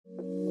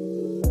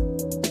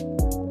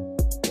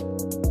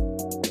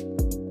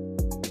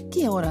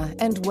Kia ora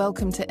and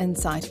welcome to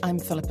Insight. I'm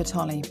Philippa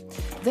Tolley.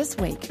 This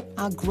week,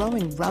 our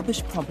growing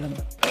rubbish problem.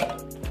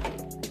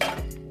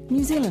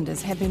 New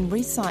Zealanders have been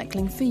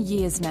recycling for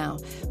years now,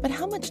 but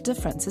how much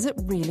difference is it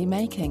really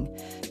making?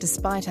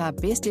 Despite our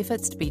best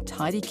efforts to be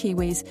tidy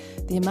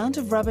Kiwis, the amount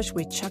of rubbish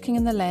we're chucking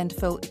in the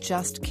landfill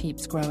just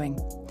keeps growing.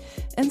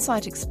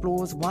 Insight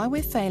explores why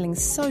we're failing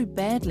so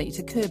badly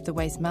to curb the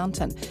waste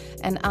mountain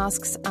and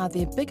asks, are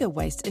there bigger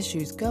waste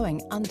issues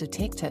going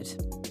undetected?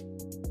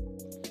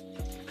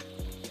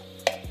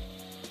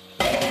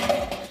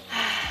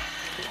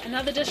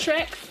 Another dish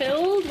rack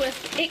filled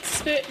with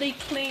expertly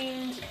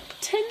cleaned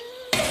tins,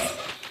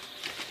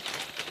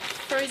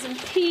 frozen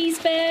peas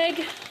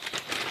bag,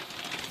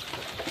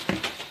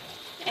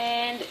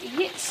 and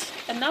yet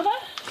another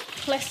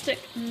plastic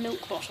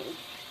milk bottle.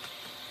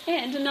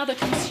 And another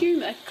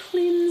consumer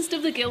cleansed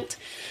of the guilt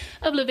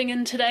of living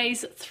in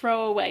today's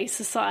throwaway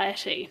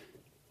society.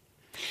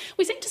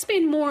 We seem to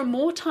spend more and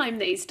more time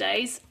these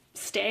days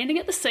standing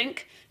at the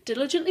sink,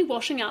 diligently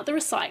washing out the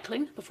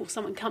recycling before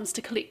someone comes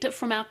to collect it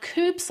from our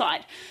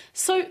curbside.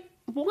 So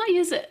why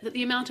is it that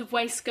the amount of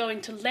waste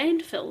going to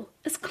landfill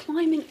is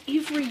climbing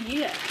every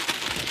year?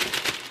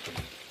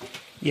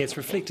 Yeah, it's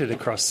reflected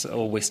across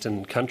all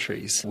Western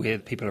countries where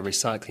people are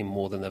recycling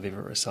more than they've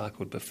ever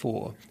recycled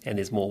before, and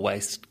there's more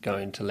waste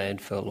going to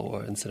landfill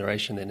or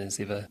incineration than has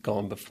ever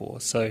gone before.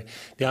 So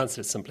the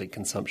answer is simply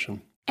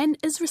consumption. And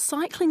is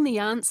recycling the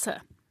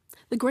answer?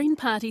 The Green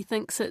Party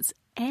thinks it's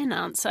an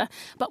answer,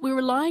 but we're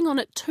relying on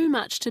it too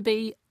much to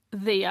be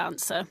the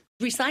answer.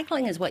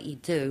 Recycling is what you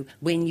do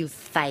when you've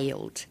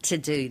failed to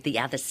do the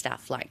other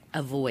stuff like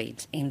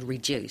avoid and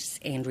reduce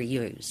and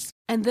reuse.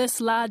 And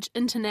this large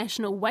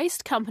international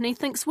waste company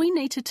thinks we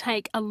need to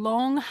take a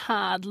long,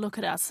 hard look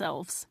at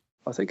ourselves.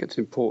 I think it's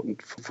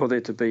important for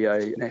there to be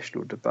a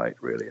national debate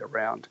really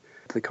around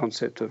the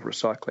concept of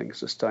recycling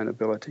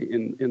sustainability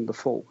in the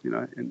full,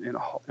 in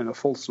a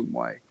fulsome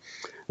way,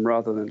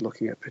 rather than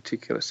looking at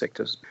particular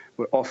sectors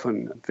where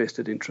often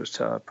vested interests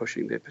are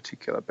pushing their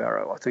particular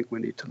barrow. I think we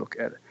need to look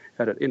at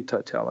it in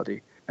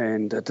totality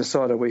and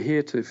decide, are we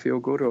here to feel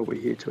good or are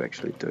we here to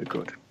actually do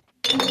good?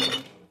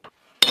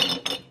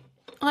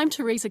 I'm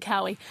Teresa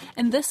Cowie,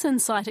 and this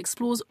insight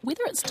explores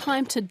whether it's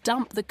time to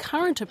dump the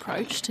current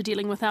approach to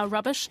dealing with our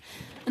rubbish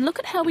and look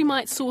at how we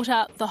might sort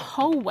out the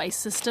whole waste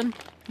system,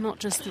 not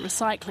just the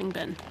recycling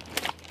bin.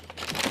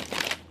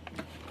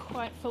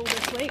 Quite full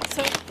this week,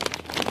 so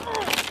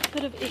a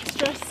bit of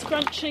extra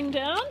scrunching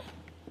down.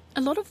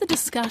 A lot of the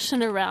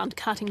discussion around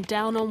cutting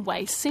down on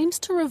waste seems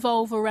to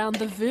revolve around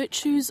the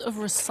virtues of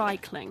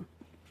recycling.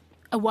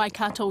 A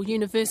Waikato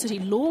University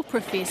law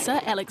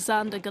professor,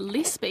 Alexander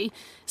Gillespie,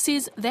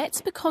 says that's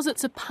because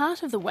it's a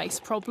part of the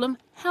waste problem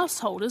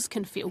householders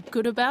can feel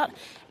good about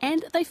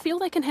and they feel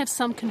they can have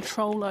some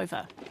control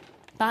over.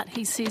 But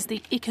he says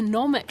the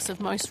economics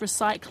of most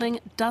recycling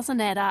doesn't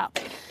add up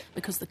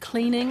because the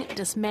cleaning,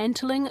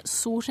 dismantling,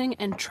 sorting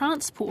and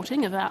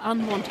transporting of our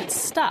unwanted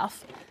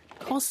stuff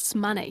costs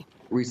money.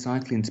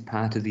 Recycling's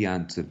part of the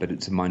answer, but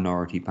it's a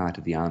minority part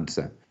of the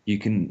answer. You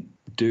can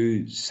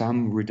do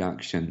some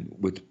reduction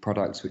with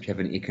products which have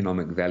an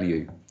economic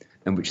value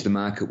and which the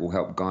market will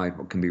help guide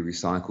what can be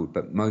recycled,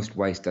 but most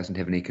waste doesn't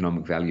have an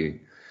economic value.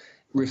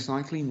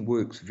 Recycling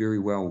works very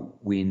well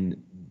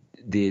when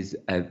there's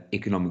an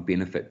economic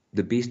benefit.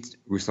 The best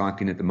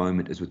recycling at the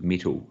moment is with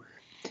metal,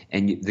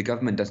 and the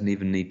government doesn't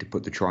even need to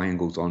put the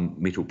triangles on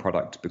metal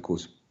products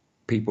because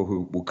people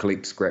who will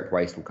collect scrap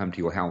waste will come to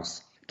your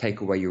house,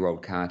 take away your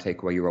old car,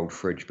 take away your old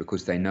fridge,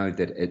 because they know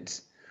that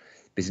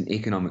there's an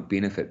economic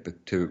benefit,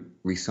 but to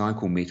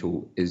recycle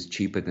metal is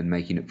cheaper than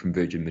making it from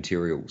virgin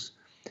materials.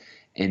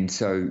 And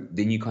so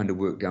then you kind of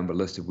work down the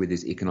list of where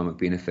there's economic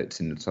benefits.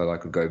 And so I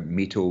could go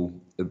metal,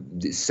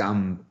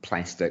 some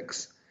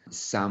plastics,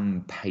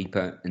 some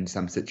paper in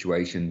some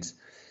situations.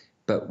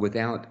 But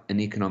without an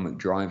economic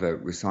driver,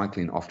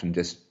 recycling often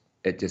just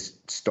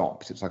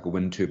stops. It's like a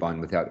wind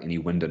turbine without any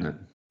wind in it.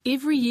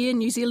 Every year,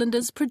 New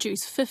Zealanders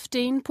produce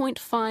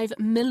 15.5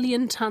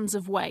 million tonnes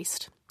of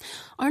waste.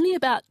 Only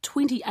about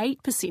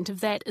 28%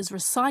 of that is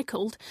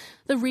recycled.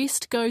 The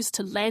rest goes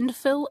to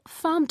landfill,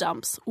 farm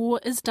dumps,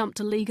 or is dumped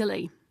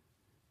illegally.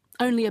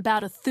 Only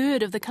about a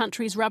third of the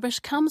country's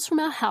rubbish comes from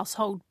our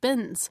household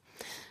bins.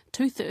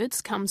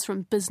 2/3 comes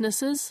from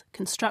businesses,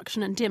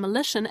 construction and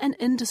demolition, and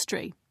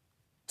industry.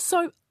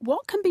 So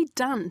what can be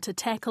done to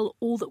tackle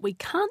all that we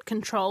can't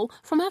control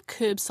from our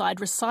curbside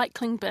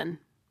recycling bin?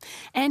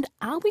 And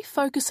are we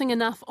focusing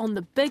enough on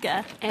the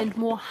bigger and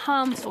more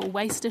harmful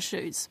waste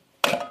issues?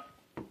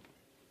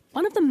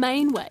 One of the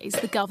main ways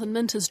the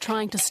government is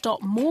trying to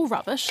stop more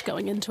rubbish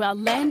going into our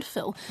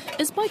landfill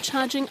is by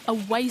charging a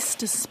waste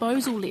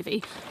disposal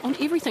levy on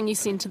everything you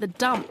send to the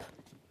dump.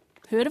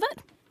 Heard of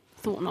it?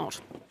 Thought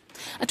not.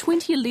 A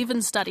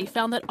 2011 study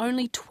found that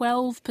only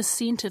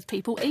 12% of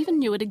people even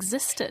knew it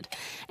existed,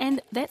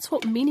 and that's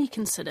what many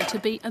consider to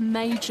be a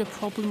major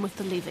problem with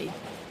the levy.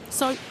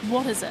 So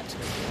what is it?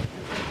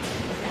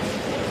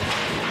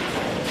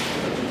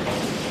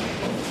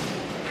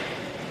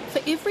 For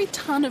For every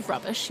tonne of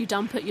rubbish you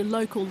dump at your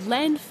local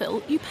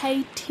landfill, you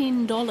pay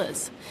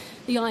 $10.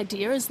 The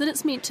idea is that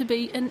it's meant to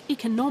be an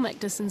economic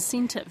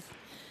disincentive.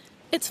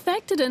 It's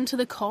factored into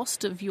the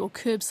cost of your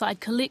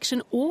curbside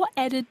collection or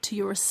added to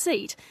your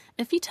receipt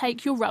if you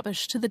take your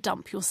rubbish to the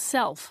dump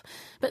yourself.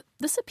 But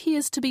this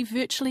appears to be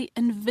virtually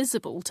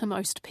invisible to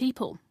most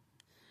people.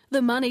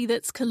 The money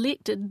that's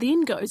collected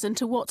then goes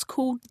into what's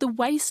called the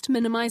Waste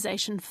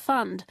Minimisation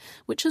Fund,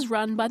 which is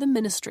run by the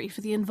Ministry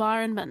for the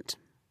Environment.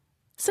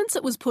 Since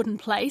it was put in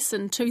place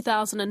in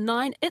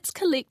 2009, it's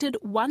collected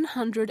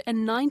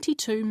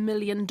 $192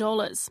 million.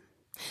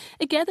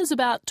 It gathers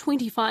about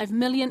 $25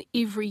 million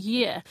every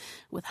year,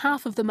 with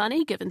half of the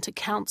money given to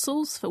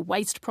councils for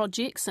waste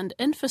projects and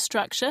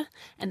infrastructure,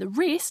 and the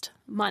rest,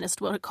 minus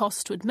what it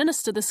costs to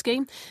administer the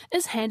scheme,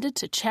 is handed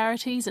to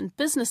charities and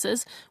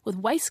businesses with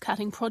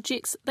waste-cutting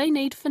projects they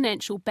need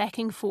financial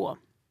backing for.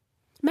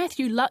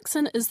 Matthew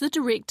Luxon is the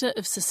Director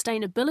of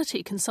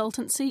Sustainability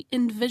Consultancy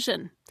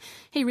Envision.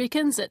 He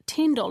reckons at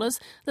 $10,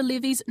 the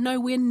levy's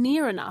nowhere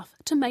near enough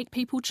to make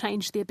people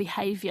change their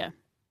behaviour.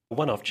 A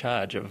one-off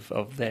charge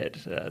of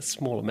that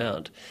small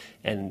amount,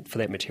 and for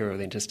that material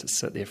then just to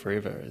sit there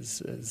forever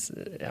is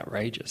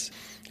outrageous.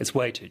 It's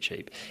way too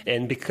cheap.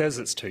 And because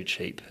it's too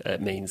cheap,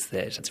 it means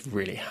that it's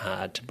really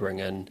hard to bring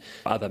in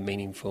other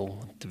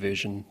meaningful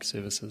diversion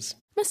services.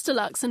 Mr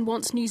Luxon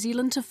wants New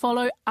Zealand to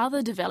follow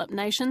other developed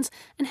nations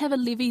and have a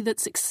levy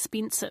that's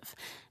expensive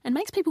and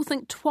makes people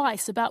think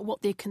twice about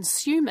what they're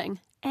consuming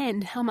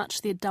and how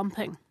much they're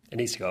dumping. It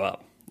needs to go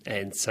up.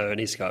 And so it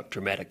needs to go up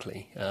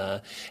dramatically.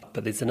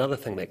 But there's another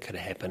thing that could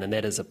happen, and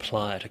that is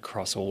apply it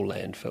across all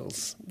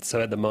landfills.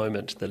 So at the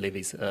moment, the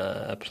levy's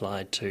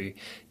applied to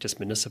just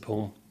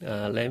municipal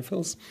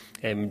landfills.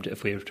 And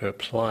if we were to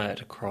apply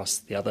it across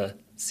the other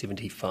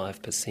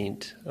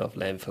 75% of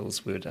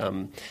landfills,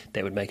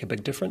 that would make a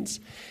big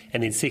difference.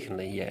 And then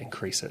secondly,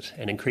 increase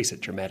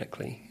it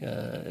dramatically.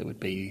 It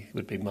would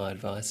be my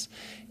advice,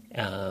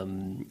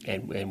 and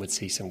would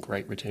see some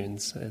great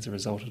returns as a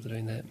result of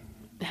doing that.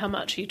 How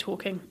much are you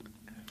talking,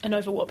 and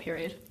over what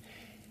period?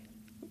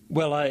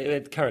 Well,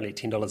 currently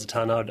 $10 a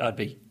tonne. I'd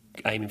be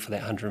aiming for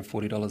that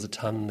 $140 a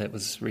tonne that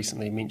was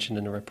recently mentioned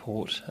in a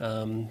report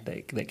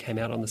that came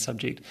out on the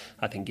subject.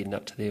 I think getting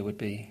up to there would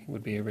be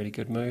a really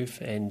good move,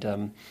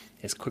 and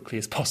as quickly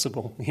as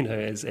possible,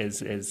 as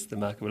the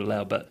market would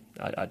allow. But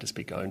I'd just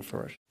be going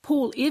for it.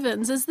 Paul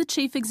Evans is the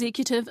Chief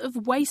Executive of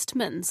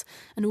Wastemins,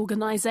 an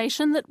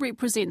organisation that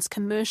represents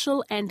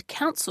commercial and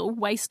council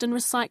waste and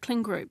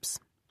recycling groups.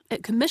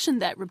 It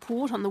commissioned that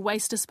report on the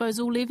waste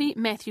disposal levy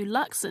Matthew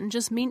Luxon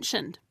just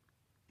mentioned.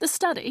 The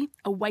study,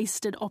 A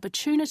Wasted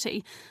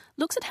Opportunity,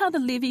 looks at how the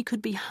levy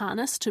could be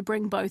harnessed to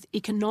bring both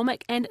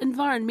economic and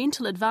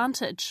environmental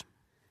advantage.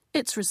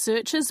 Its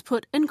researchers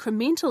put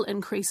incremental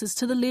increases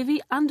to the levy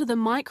under the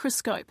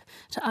microscope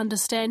to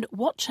understand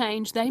what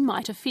change they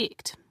might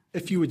affect.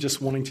 If you were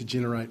just wanting to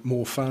generate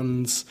more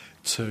funds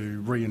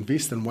to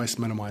reinvest in waste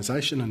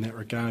minimisation in that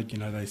regard,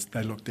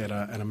 they looked at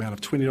an amount of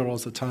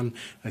 $20 a tonne.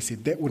 They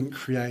said that wouldn't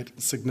create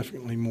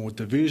significantly more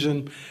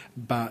diversion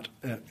but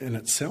in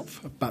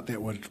itself, but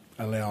that would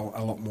allow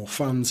a lot more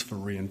funds for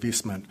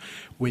reinvestment.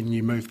 When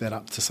you move that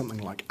up to something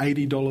like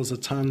 $80 a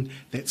tonne,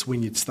 that's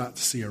when you'd start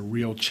to see a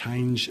real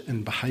change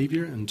in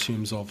behaviour in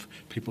terms of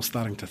people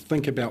starting to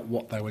think about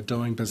what they were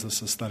doing,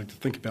 businesses starting to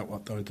think about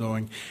what they were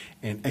doing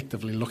and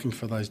actively looking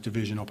for those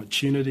diversion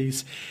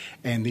opportunities.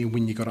 And then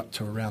when you got up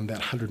to around that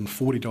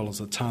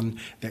 $140 a tonne,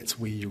 that's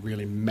where you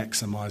really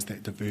maximise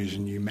that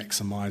diversion, you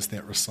maximise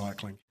that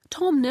recycling.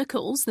 Tom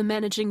Nichols, the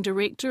Managing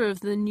Director of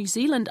the New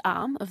Zealand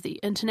arm of the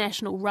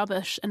international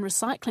rubbish and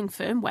recycling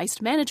firm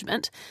Waste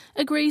Management,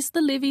 agrees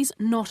the levy's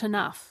not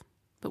enough.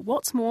 But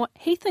what's more,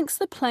 he thinks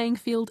the playing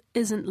field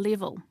isn't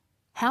level.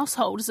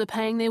 Householders are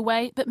paying their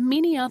way, but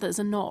many others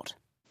are not.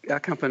 Our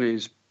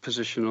company's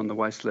position on the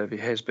waste levy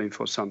has been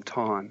for some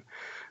time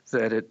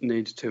that it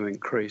needs to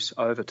increase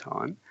over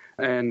time.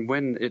 And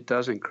when it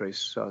does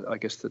increase, I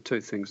guess the two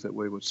things that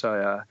we would say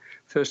are,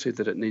 firstly,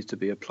 that it needs to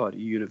be applied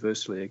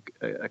universally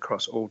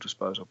across all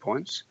disposal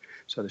points.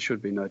 So there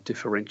should be no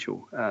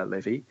differential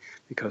levy,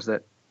 because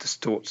that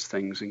distorts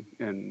things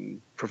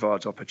and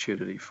provides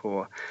opportunity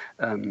for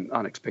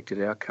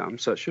unexpected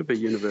outcomes. So it should be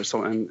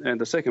universal. And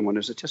the second one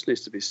is it just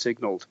needs to be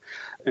signalled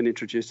and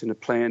introduced in a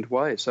planned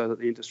way so that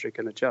the industry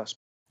can adjust.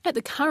 At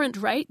the current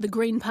rate, the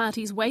Green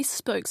Party's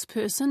waste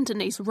spokesperson,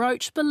 Denise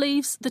Roach,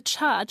 believes the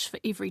charge for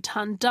every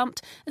tonne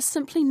dumped is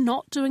simply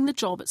not doing the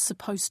job it's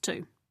supposed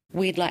to.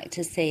 We'd like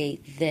to see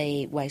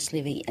the waste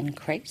levy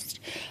increased.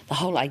 The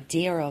whole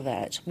idea of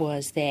it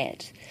was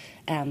that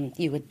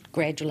you would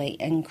gradually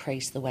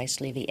increase the waste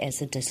levy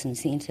as a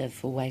disincentive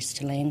for waste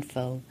to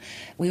landfill.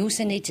 We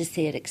also need to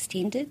see it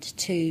extended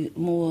to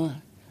more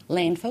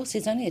landfills.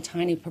 There's only a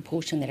tiny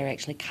proportion that are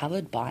actually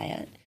covered by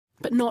it.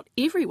 But not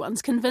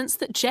everyone's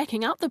convinced that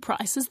jacking up the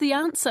price is the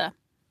answer.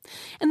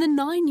 In the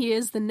 9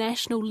 years the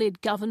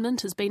National-led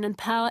government has been in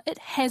power, it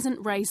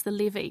hasn't raised the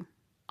levy.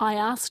 I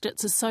asked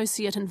its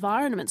Associate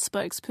Environment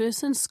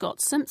spokesperson, Scott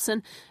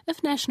Simpson,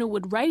 if National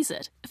would raise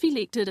it if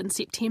elected in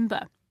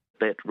September.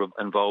 that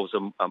involves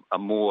a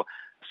more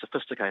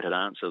sophisticated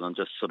answer than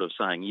just sort of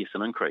saying yes,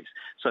 an increase.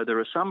 So there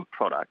are some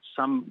products,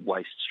 some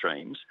waste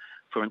streams,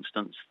 for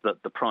instance,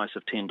 that the price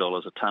of $10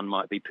 a tonne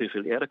might be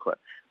perfectly adequate.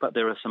 But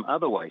there are some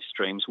other waste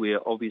streams where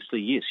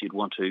obviously, yes, you'd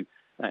want to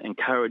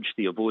encourage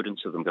the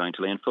avoidance of them going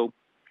to landfill,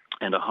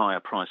 and a higher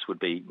price would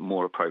be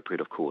more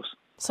appropriate, of course.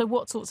 So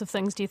what sorts of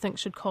things do you think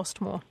should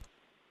cost more?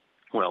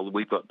 Well,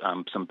 we've got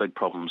some big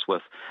problems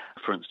with,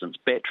 for instance,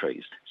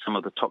 batteries, some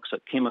of the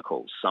toxic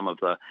chemicals, some of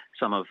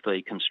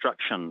the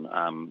construction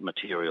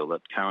material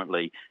that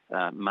currently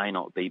may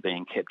not be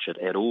being captured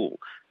at all.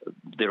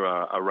 There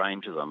are a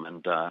range of them,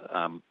 and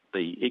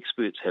the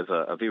experts have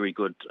a very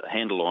good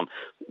handle on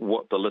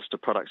what the list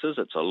of products is.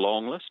 It's a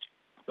long list,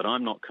 but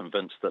I'm not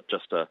convinced that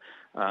just a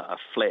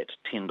flat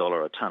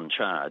 $10 a tonne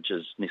charge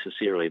is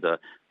necessarily the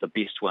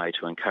best way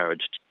to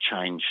encourage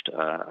changed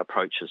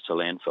approaches to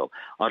landfill.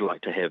 I'd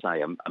like to have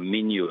a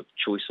menu of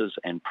choices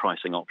and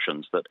pricing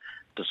options that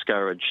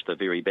discourage the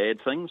very bad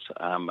things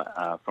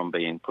from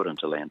being put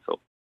into landfill.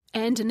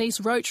 And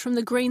Denise Roach from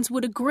the Greens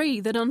would agree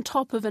that on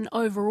top of an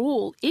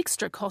overall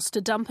extra cost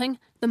to dumping,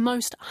 the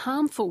most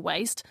harmful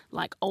waste,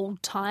 like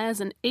old tyres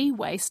and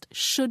e-waste,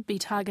 should be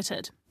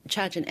targeted.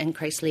 Charge an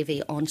increased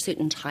levy on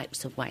certain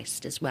types of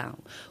waste as well,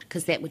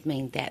 because that would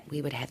mean that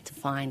we would have to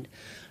find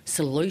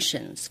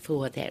solutions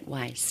for that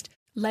waste.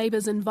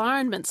 Labour's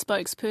environment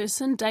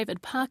spokesperson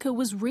David Parker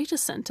was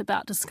reticent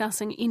about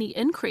discussing any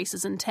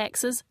increases in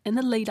taxes in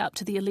the lead up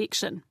to the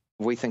election.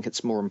 We think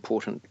it's more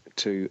important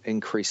to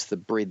increase the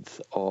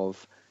breadth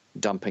of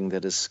dumping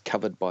that is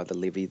covered by the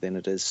levy than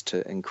it is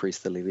to increase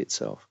the levy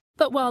itself.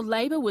 But while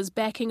Labour was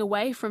backing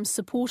away from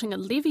supporting a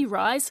levy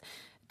rise,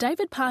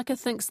 David Parker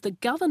thinks the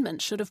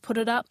government should have put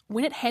it up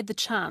when it had the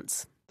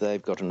chance.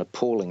 They've got an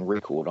appalling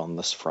record on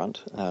this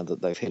front,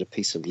 that they've had a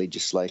piece of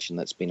legislation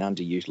that's been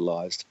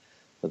underutilised,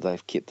 that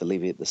they've kept the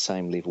levy at the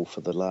same level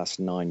for the last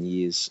 9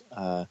 years,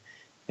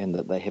 and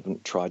that they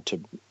haven't tried to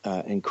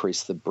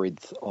increase the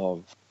breadth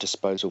of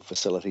disposal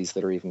facilities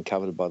that are even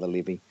covered by the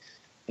levy.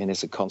 And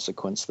as a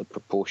consequence, the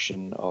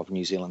proportion of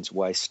New Zealand's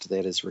waste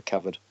that is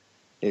recovered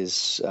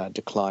is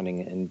declining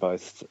in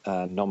both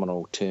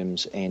nominal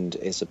terms and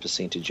as a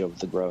percentage of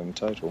the growing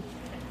total.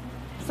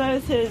 So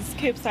this is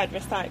curbside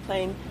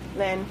recycling,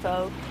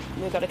 landfill,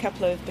 and we've got a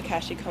couple of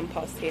bokashi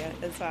composts here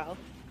as well.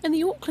 In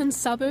the Auckland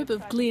suburb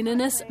of Glen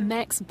Innes,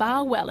 Max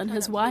Barwell and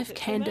his wife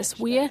Candice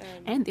Ware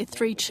and their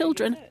 3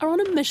 children are on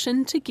a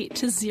mission to get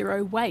to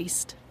zero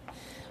waste.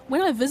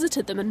 When I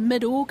visited them in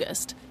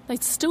mid-August,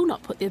 they'd still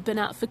not put their bin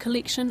out for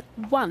collection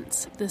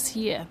once this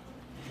year.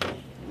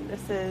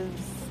 This is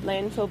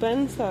landfill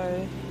bin,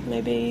 so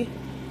maybe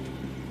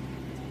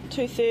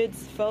 2/3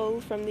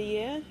 full from the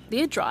year.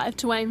 Their drive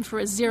to aim for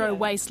a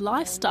zero-waste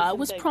lifestyle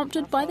was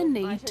prompted by the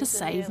need to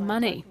save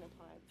money.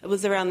 It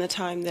was around the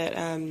time that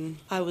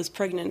I was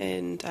pregnant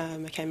and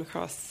I came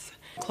across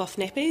cloth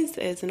nappies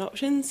as an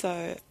option.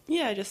 So,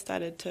 I just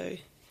started to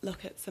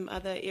look at some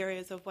other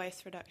areas of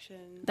waste reduction.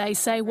 They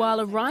say while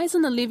a rise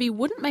in the levy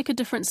wouldn't make a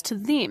difference to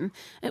them,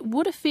 it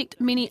would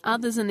affect many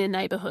others in their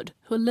neighbourhood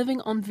who are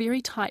living on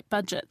very tight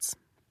budgets.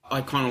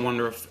 I kind of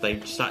wonder if they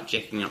start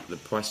jacking up the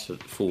price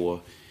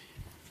for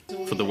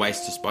the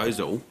waste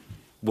disposal,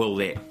 will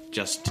that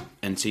just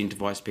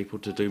incentivise people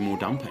to do more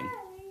dumping?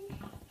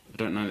 I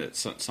don't know, that's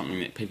something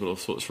that people have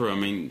thought through. I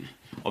mean,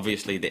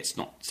 obviously that's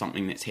not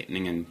something that's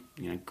happening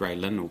in Grey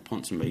Lynn or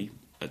Ponsonby.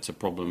 It's a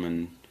problem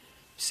in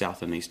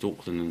South and East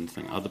Auckland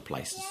and other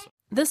places.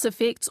 This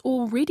effect's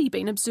already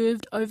been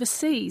observed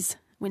overseas.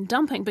 When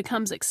dumping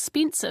becomes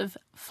expensive,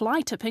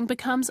 fly tipping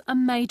becomes a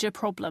major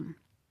problem.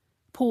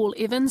 Paul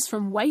Evans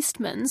from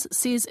Wastemans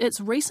says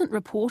its recent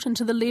report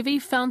into the levy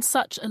found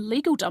such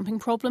illegal dumping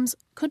problems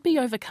could be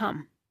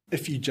overcome.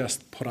 If you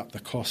just put up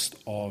the cost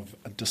of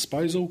a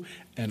disposal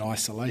and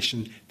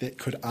isolation, that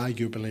could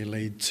arguably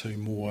lead to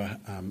more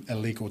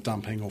illegal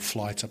dumping or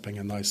fly tipping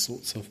and those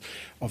sorts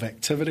of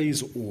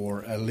activities,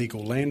 or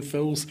illegal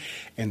landfills.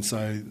 And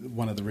so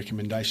one of the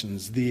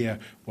recommendations there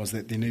was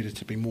that there needed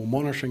to be more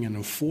monitoring and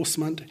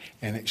enforcement,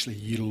 and actually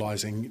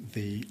utilising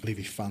the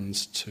levy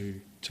funds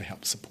to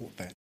help support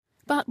that.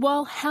 But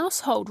while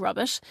household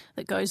rubbish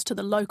that goes to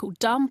the local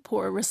dump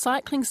or a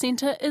recycling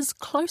centre is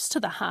close to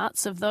the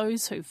hearts of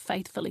those who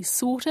faithfully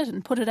sort it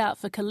and put it out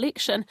for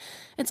collection,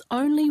 it's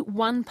only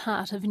one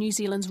part of New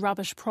Zealand's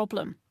rubbish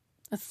problem.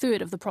 A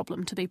third of the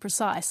problem, to be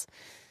precise.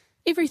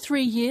 Every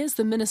 3 years,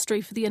 the Ministry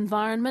for the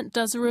Environment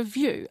does a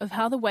review of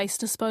how the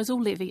waste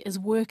disposal levy is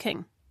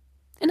working.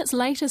 In its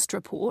latest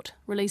report,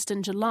 released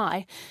in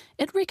July,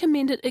 it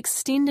recommended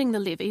extending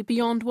the levy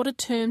beyond what are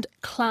termed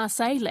Class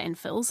A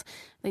landfills,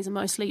 these are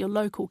mostly your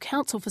local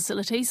council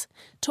facilities,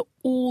 to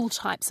all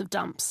types of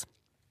dumps.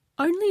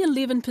 Only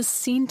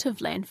 11% of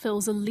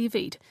landfills are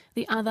levied.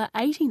 The other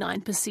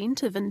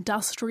 89% of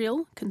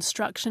industrial,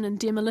 construction and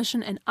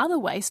demolition and other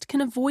waste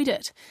can avoid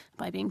it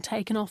by being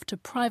taken off to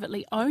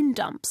privately owned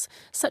dumps,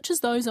 such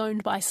as those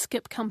owned by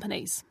skip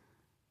companies.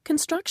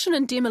 Construction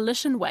and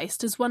demolition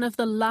waste is one of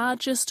the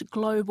largest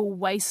global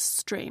waste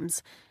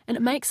streams, and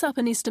it makes up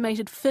an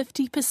estimated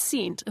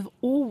 50% of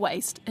all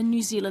waste in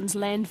New Zealand's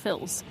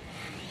landfills.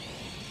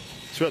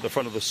 So at the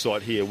front of the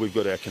site here, we've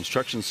got our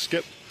construction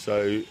skip.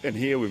 So in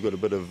here we've got a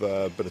bit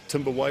of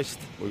timber waste,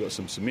 we've got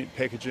some cement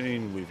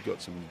packaging, we've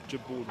got some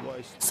chipboard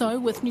waste. So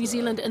with New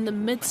Zealand in the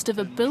midst of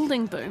a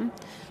building boom,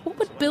 what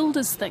would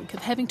builders think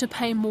of having to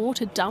pay more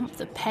to dump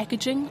the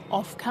packaging,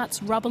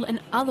 offcuts, rubble and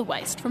other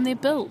waste from their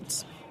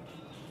builds?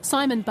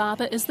 Simon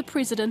Barber is the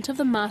president of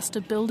the Master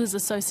Builders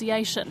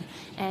Association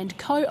and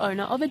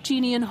co-owner of a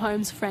Genian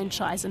Homes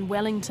franchise in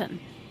Wellington.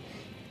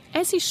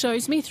 As he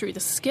shows me through the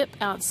skip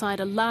outside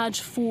a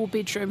large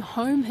 4-bedroom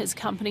home his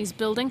company's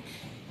building,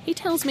 he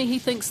tells me he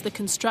thinks the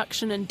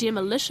construction and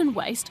demolition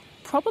waste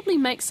probably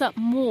makes up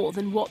more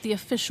than what the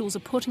officials are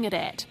putting it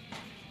at.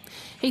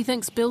 He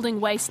thinks building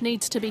waste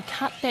needs to be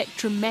cut back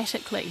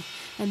dramatically,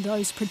 and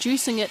those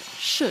producing it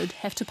should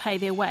have to pay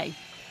their way.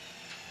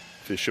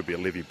 There should be a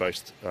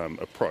levy-based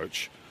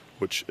approach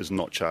which is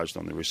not charged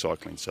on the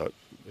recycling, so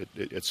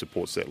it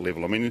supports that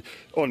level. I mean,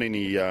 on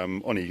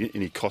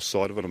any cost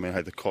side of it, I mean,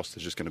 hey, the cost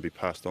is just going to be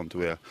passed on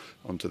to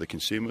the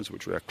consumers,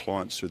 which are our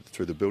clients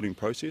through the building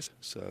process.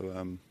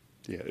 So,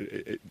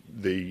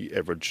 the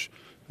average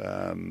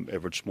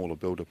smaller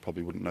builder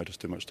probably wouldn't notice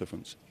too much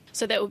difference.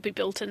 So that would be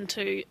built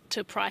into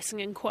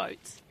pricing and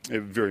quotes?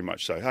 Very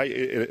much so.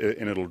 Hey,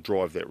 and it'll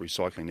drive that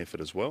recycling effort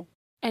as well.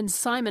 And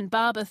Simon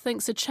Barber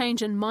thinks a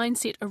change in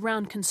mindset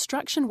around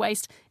construction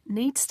waste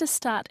needs to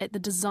start at the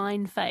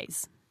design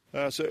phase.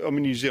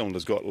 New Zealand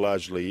has got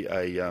largely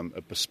a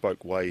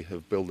bespoke way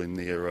of building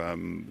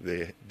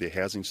their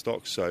housing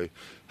stock. So,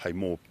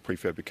 more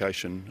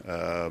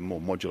prefabrication, more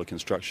modular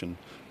construction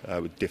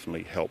would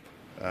definitely help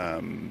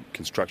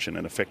construction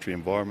in a factory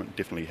environment.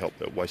 Definitely help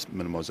that waste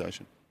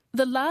minimisation.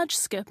 The large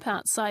skip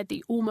outside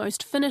the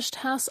almost finished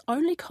house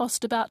only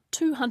cost about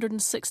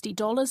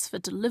 $260 for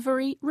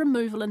delivery,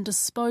 removal and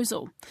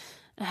disposal.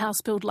 A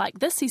house build like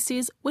this, he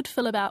says, would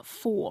fill about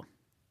 4.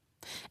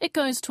 It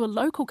goes to a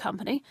local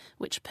company,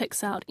 which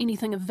picks out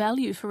anything of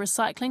value for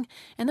recycling,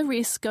 and the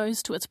rest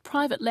goes to its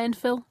private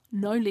landfill,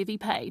 no levy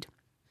paid.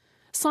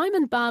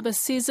 Simon Barber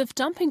says if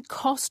dumping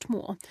cost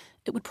more,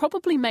 it would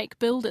probably make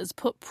builders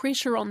put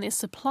pressure on their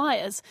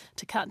suppliers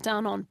to cut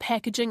down on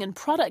packaging and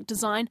product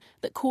design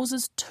that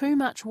causes too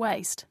much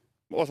waste.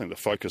 Well, I think the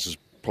focus has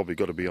probably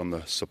got to be on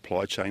the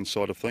supply chain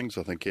side of things.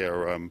 I think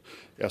our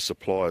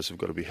suppliers have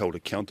got to be held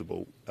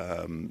accountable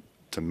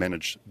to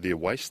manage their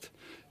waste.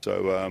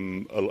 So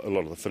a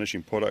lot of the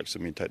finishing products, I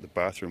mean, take the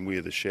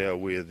bathroomware, the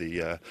showerware,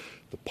 the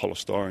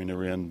polystyrene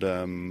around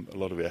a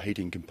lot of our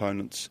heating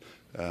components,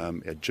 our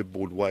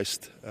chipboard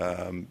waste.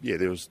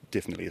 There was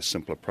definitely a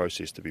simpler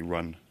process to be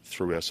run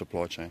through our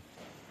supply chain.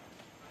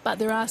 But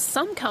there are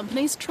some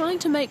companies trying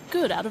to make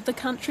good out of the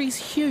country's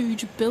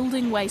huge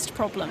building waste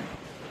problem.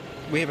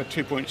 We have a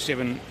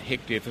 2.7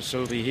 hectare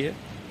facility here,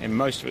 and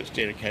most of it's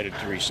dedicated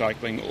to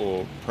recycling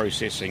or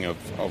processing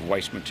of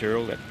waste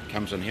material that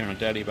comes in here on a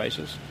daily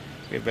basis.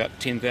 We have about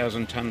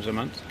 10,000 tonnes a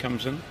month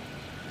comes in.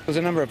 There's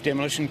a number of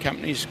demolition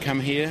companies come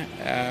here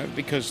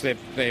because they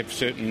have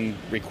certain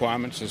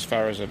requirements as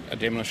far as a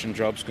demolition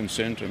job's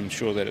concerned to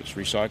ensure that it's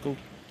recycled.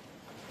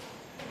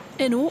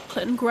 In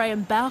Auckland,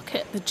 Graham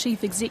Bowkett, the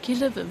chief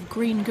executive of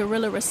Green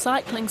Gorilla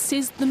Recycling,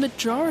 says the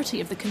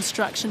majority of the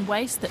construction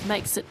waste that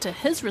makes it to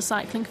his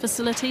recycling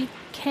facility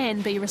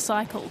can be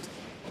recycled.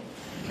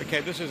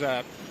 Okay, this is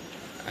a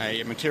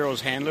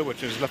materials handler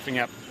which is lifting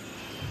up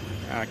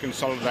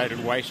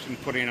consolidated waste and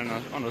putting it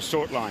on a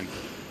sort line.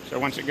 So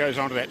once it goes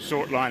onto that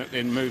sort line, it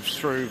then moves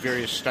through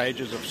various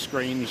stages of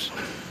screens,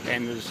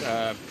 and there's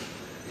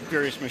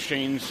various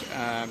machines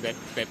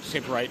that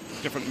separate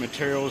different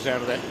materials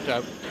out of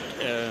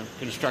that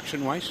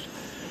construction waste.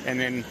 And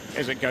then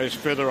as it goes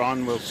further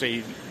on, we'll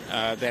see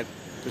that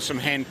there's some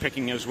hand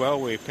picking as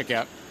well. We pick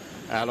out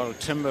a lot of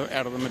timber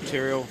out of the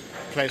material,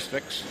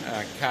 plastics,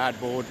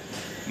 cardboard,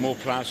 more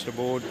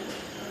plasterboard,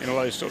 and all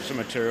those sorts of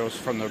materials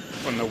from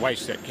the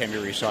waste that can be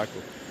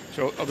recycled.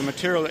 So of the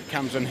material that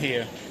comes in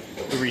here,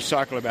 we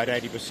recycle about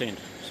 80%.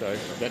 So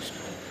that's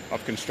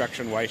of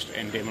construction waste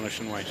and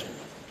demolition waste.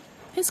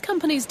 His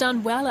company's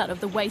done well out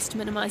of the Waste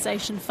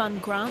Minimisation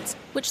Fund grants,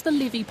 which the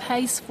levy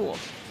pays for.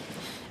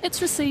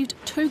 It's received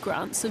 2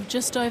 grants of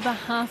just over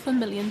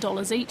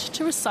 $500,000 each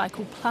to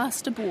recycle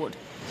plasterboard.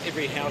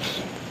 Every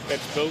house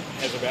that's built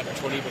has about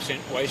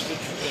 20% wastage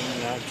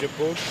in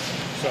chipboard,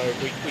 so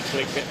we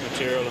collect that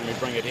material and we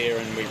bring it here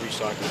and we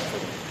recycle it for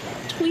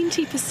them.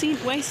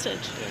 20% wastage?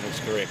 Yeah, that's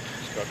correct.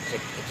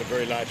 It's a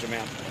very large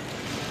amount.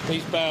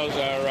 These bales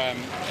are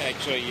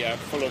actually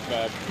full of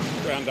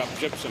ground up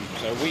gypsum,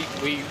 so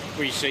we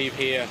receive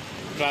here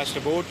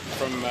plasterboard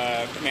from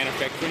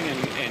manufacturing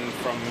and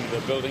from the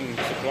building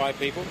supply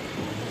people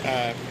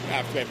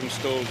after they've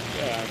installed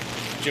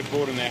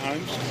chipboard in their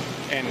homes,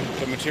 and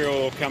the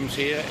material comes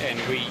here and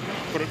we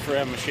put it through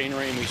our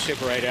machinery and we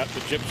separate out the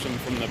gypsum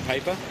from the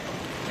paper,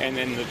 and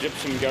then the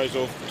gypsum goes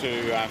off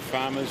to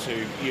farmers who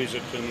use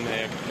it on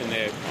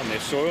their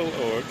soil,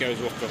 or it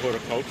goes off to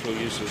horticultural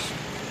uses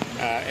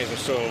as a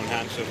soil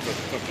enhancer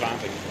for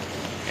planting.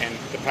 And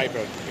the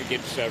paper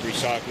gets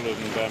recycled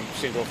and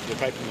sent off to the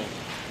paper mill.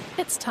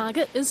 Its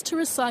target is to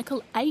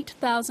recycle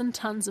 8,000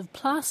 tonnes of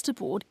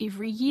plasterboard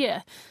every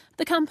year.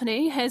 The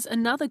company has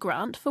another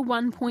grant for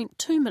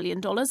 $1.2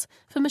 million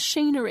for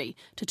machinery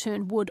to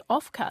turn wood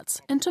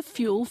offcuts into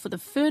fuel for the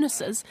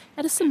furnaces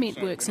at a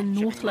cement works in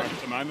Northland.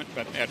 At the moment,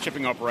 but our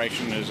chipping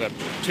operation is a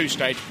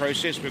two-stage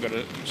process. We've got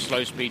a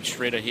slow-speed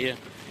shredder here,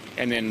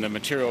 and then the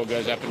material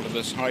goes up into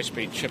this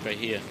high-speed chipper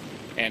here,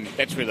 and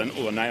that's where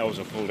all the nails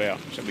are pulled out.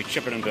 So we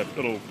chip it into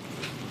little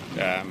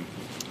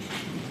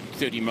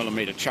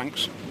 30mm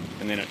chunks,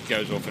 and then it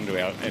goes off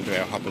into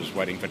our hoppers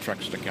waiting for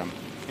trucks to come.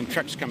 And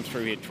trucks come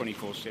through here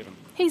 24/7.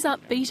 He's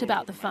upbeat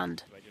about the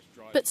fund,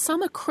 but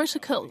some are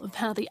critical of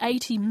how the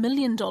 $80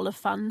 million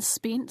fund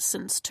spent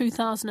since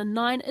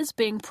 2009 is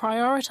being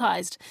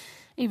prioritised,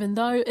 even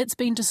though it's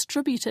been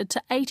distributed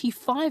to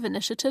 85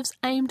 initiatives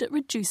aimed at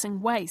reducing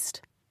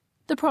waste.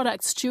 The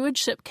Product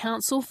Stewardship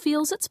Council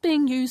feels it's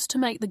being used to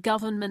make the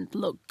government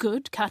look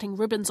good, cutting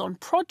ribbons on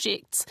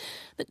projects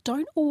that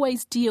don't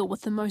always deal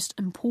with the most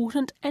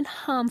important and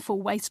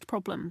harmful waste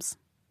problems.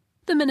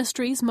 The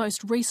Ministry's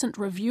most recent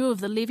review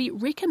of the levy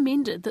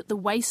recommended that the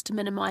Waste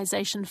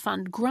Minimisation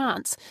Fund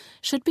grants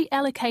should be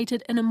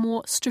allocated in a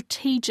more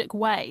strategic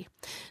way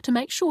to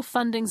make sure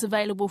funding's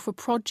available for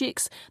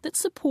projects that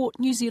support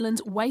New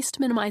Zealand's waste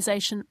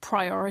minimisation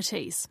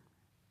priorities.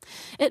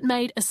 It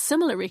made a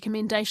similar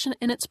recommendation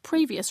in its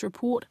previous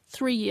report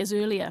 3 years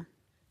earlier.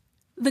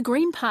 The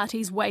Green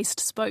Party's waste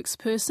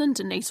spokesperson,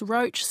 Denise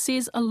Roach,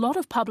 says a lot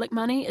of public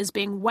money is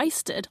being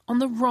wasted on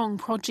the wrong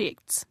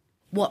projects.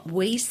 What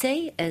we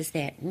see is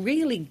that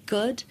really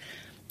good,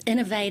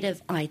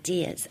 innovative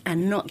ideas are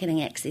not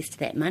getting access to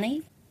that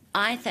money.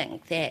 I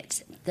think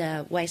that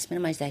the Waste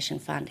Minimisation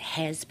Fund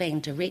has been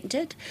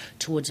directed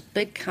towards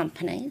big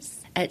companies.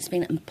 It's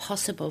been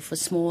impossible for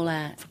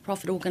smaller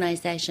for-profit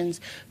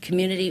organisations,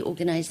 community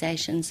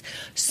organisations,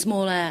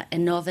 smaller,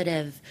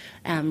 innovative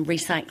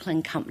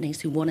recycling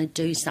companies who want to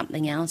do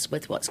something else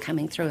with what's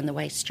coming through in the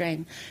waste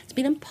stream. It's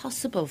been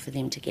impossible for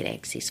them to get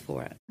access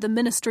for it. The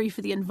Ministry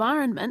for the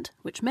Environment,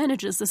 which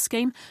manages the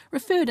scheme,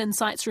 referred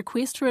Insight's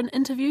request for an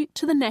interview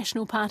to the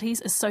National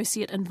Party's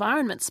Associate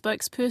Environment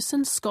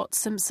spokesperson, Scott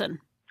Simpson.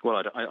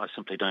 Well, I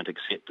simply don't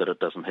accept that it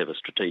doesn't have a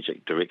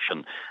strategic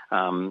direction.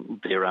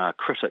 There are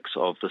critics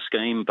of the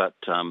scheme, but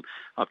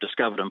I've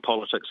discovered in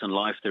politics and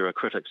life there are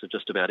critics of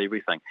just about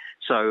everything.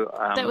 So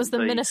that was the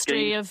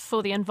Ministry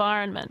for the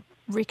Environment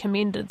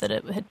recommended that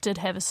it did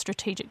have a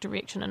strategic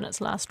direction in its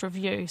last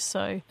review.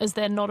 So is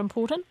that not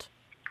important?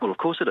 Well, of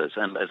course it is.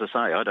 And as I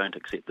say, I don't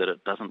accept that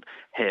it doesn't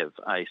have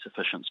a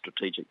sufficient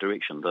strategic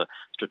direction. The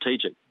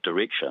strategic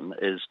direction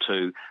is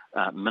to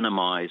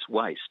minimise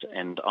waste.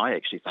 And I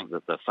actually think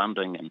that the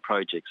funding and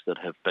projects that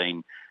have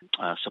been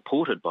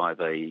supported by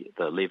the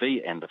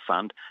levy and the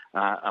fund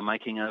are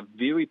making a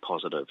very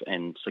positive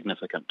and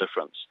significant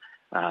difference.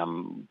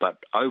 But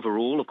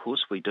overall, of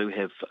course, we do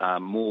have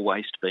more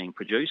waste being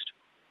produced.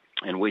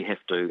 And we have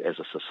to, as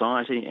a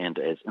society and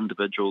as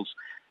individuals,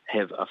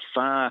 have a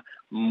far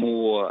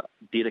more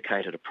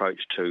dedicated approach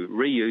to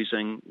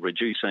reusing,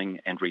 reducing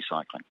and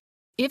recycling.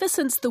 Ever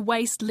since the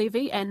Waste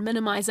Levy and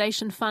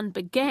Minimisation Fund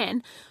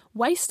began,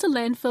 waste to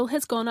landfill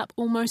has gone up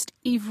almost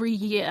every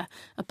year,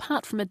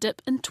 apart from a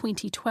dip in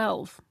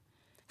 2012.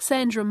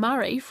 Sandra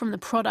Murray from the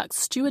Product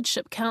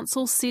Stewardship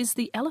Council says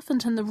the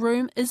elephant in the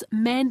room is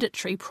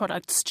mandatory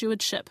product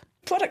stewardship.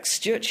 Product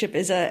stewardship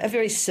is a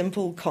very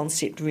simple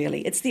concept,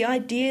 really. It's the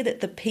idea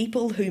that the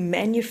people who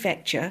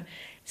manufacture,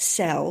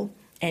 sell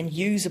and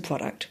use a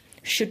product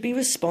should be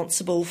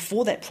responsible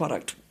for that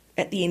product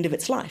at the end of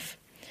its life.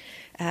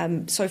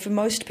 So for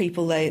most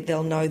people,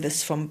 they'll know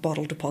this from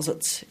bottle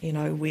deposits,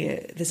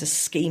 where there's a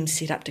scheme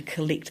set up to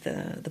collect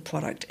the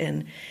product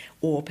in,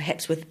 or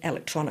perhaps with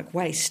electronic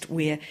waste,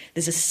 where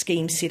there's a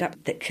scheme set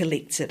up that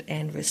collects it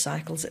and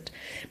recycles it.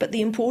 But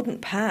the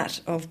important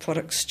part of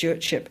product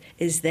stewardship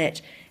is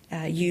that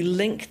you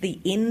link the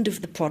end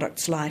of the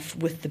product's life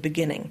with the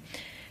beginning.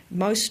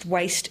 Most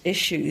waste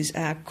issues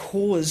are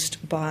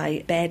caused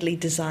by badly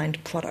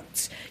designed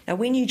products. Now,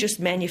 when you just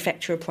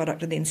manufacture a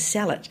product and then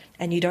sell it,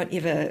 and you don't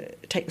ever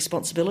take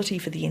responsibility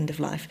for the end of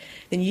life,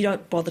 then you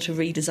don't bother to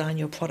redesign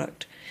your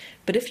product.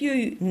 But if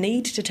you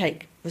need to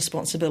take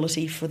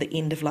responsibility for the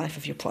end of life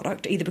of your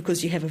product, either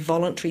because you have a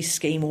voluntary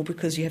scheme or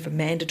because you have a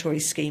mandatory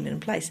scheme in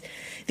place,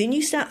 then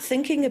you start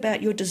thinking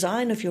about your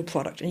design of your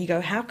product and you go,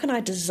 how can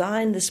I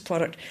design this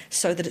product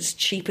so that it's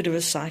cheaper to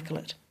recycle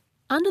it?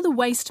 Under the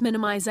Waste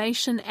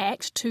Minimisation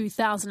Act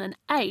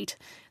 2008,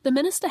 the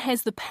Minister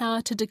has the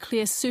power to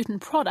declare certain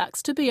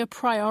products to be a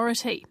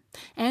priority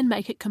and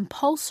make it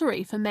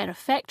compulsory for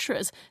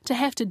manufacturers to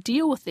have to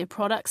deal with their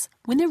products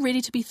when they're ready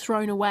to be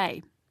thrown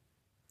away.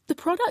 The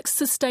products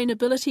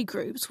sustainability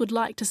groups would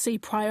like to see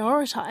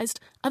prioritised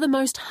are the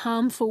most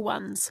harmful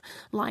ones,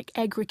 like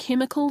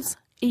agrochemicals,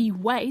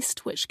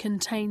 e-waste, which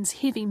contains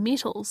heavy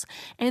metals,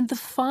 and the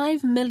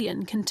 5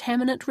 million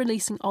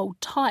contaminant-releasing old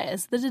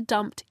tyres that are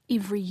dumped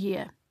every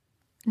year.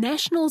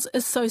 National's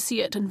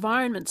Associate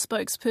Environment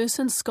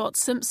spokesperson Scott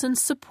Simpson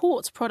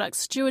supports product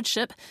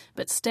stewardship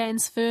but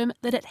stands firm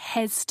that it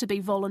has to be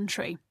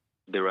voluntary.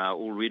 There are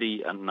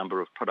already a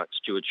number of product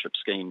stewardship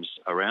schemes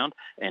around,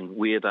 and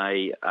where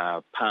they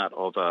are part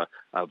of a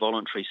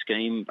voluntary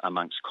scheme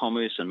amongst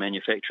commerce and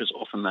manufacturers,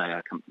 often they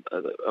are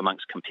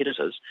amongst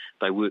competitors,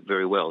 they work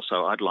very well.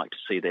 So I'd like to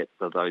see that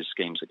those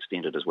schemes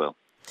extended as well.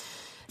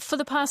 For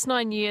the past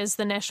 9 years,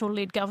 the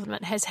National-led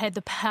government has had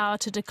the power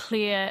to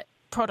declare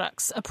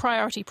products a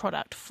priority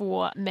product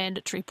for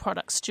mandatory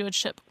product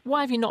stewardship.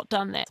 Why have you not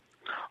done that?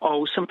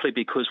 Oh, simply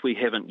because we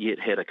haven't yet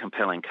had a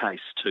compelling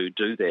case to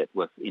do that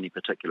with any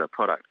particular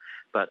product.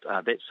 But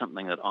that's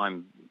something that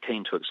I'm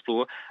keen to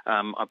explore.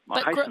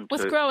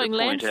 With growing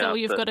landfill,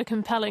 you've got a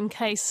compelling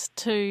case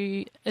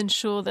to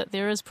ensure that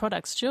there is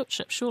product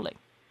stewardship, surely.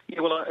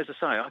 Yeah, well, as I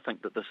say, I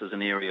think that this is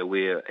an area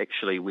where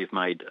actually we've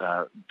made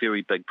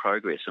very big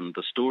progress. And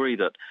the story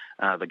that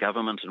the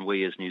government and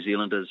we as New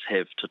Zealanders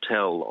have to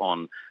tell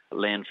on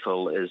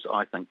landfill is,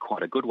 I think,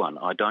 quite a good one.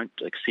 I don't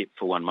accept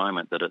for one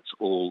moment that it's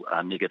all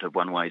a negative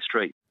one-way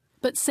street.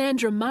 But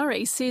Sandra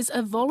Murray says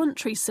a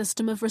voluntary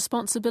system of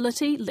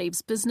responsibility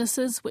leaves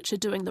businesses which are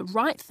doing the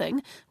right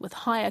thing with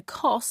higher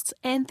costs,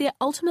 and they're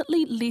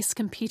ultimately less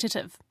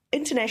competitive.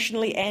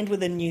 Internationally and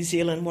within New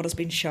Zealand, what has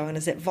been shown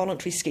is that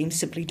voluntary schemes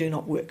simply do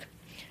not work.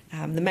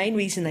 The main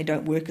reason they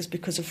don't work is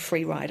because of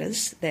free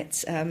riders.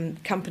 That's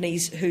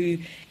companies who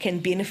can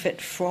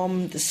benefit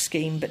from the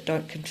scheme but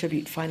don't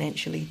contribute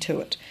financially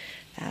to it.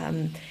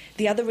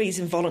 The other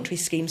reason voluntary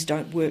schemes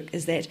don't work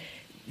is that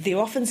they're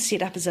often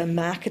set up as a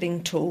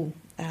marketing tool,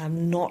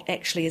 not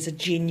actually as a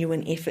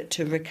genuine effort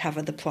to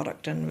recover the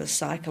product and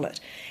recycle it.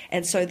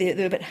 And so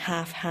they're a bit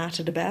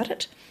half-hearted about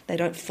it. They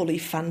don't fully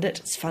fund it.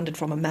 It's funded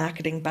from a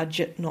marketing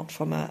budget, not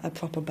from a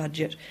proper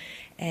budget.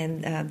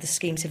 And the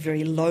schemes have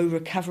very low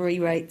recovery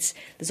rates.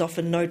 There's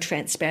often no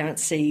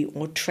transparency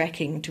or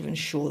tracking to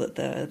ensure that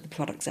the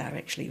products are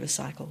actually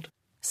recycled.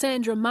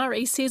 Sandra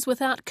Murray says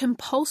without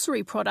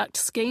compulsory product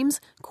schemes,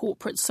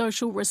 corporate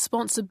social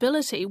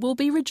responsibility will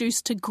be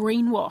reduced to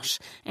greenwash,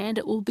 and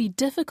it will be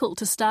difficult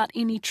to start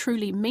any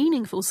truly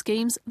meaningful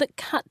schemes that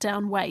cut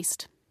down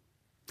waste.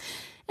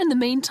 In the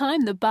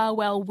meantime, the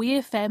Barwell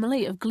Ware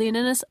family of Glen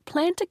Innes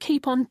plan to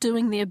keep on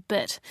doing their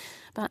bit,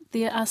 but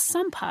there are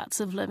some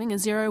parts of living a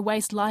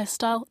zero-waste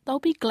lifestyle they'll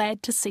be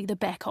glad to see the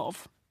back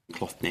of.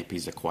 Cloth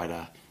nappies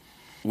are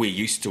we're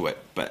used to it,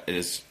 but it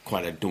is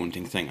quite a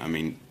daunting thing. I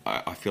mean,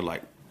 I feel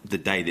like the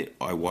day that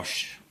I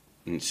wash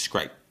and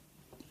scrape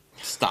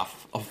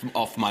stuff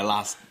off my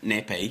last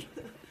nappy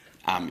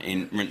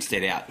and rinse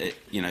that out,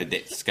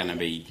 that's going to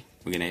be,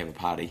 we're going to have a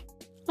party.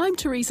 I'm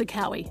Teresa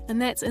Cowie, and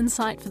that's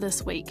Insight for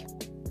this week.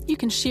 You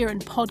can share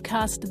and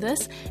podcast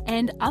this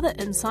and other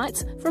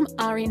insights from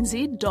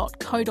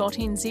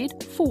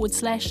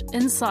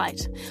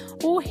rnz.co.nz/insight,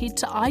 or head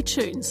to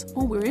iTunes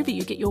or wherever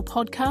you get your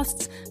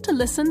podcasts to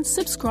listen,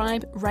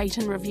 subscribe, rate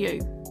and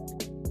review.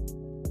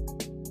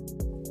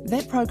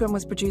 That program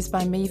was produced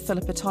by me,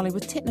 Philippa Tolley,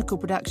 with technical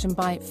production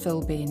by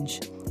Phil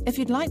Benge. If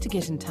you'd like to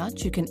get in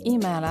touch, you can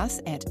email us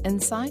at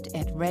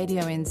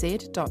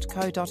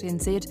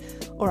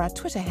insight@radionz.co.nz, or our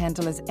Twitter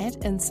handle is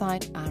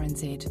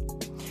 @InsightRNZ.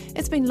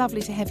 It's been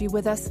lovely to have you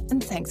with us,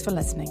 and thanks for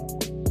listening.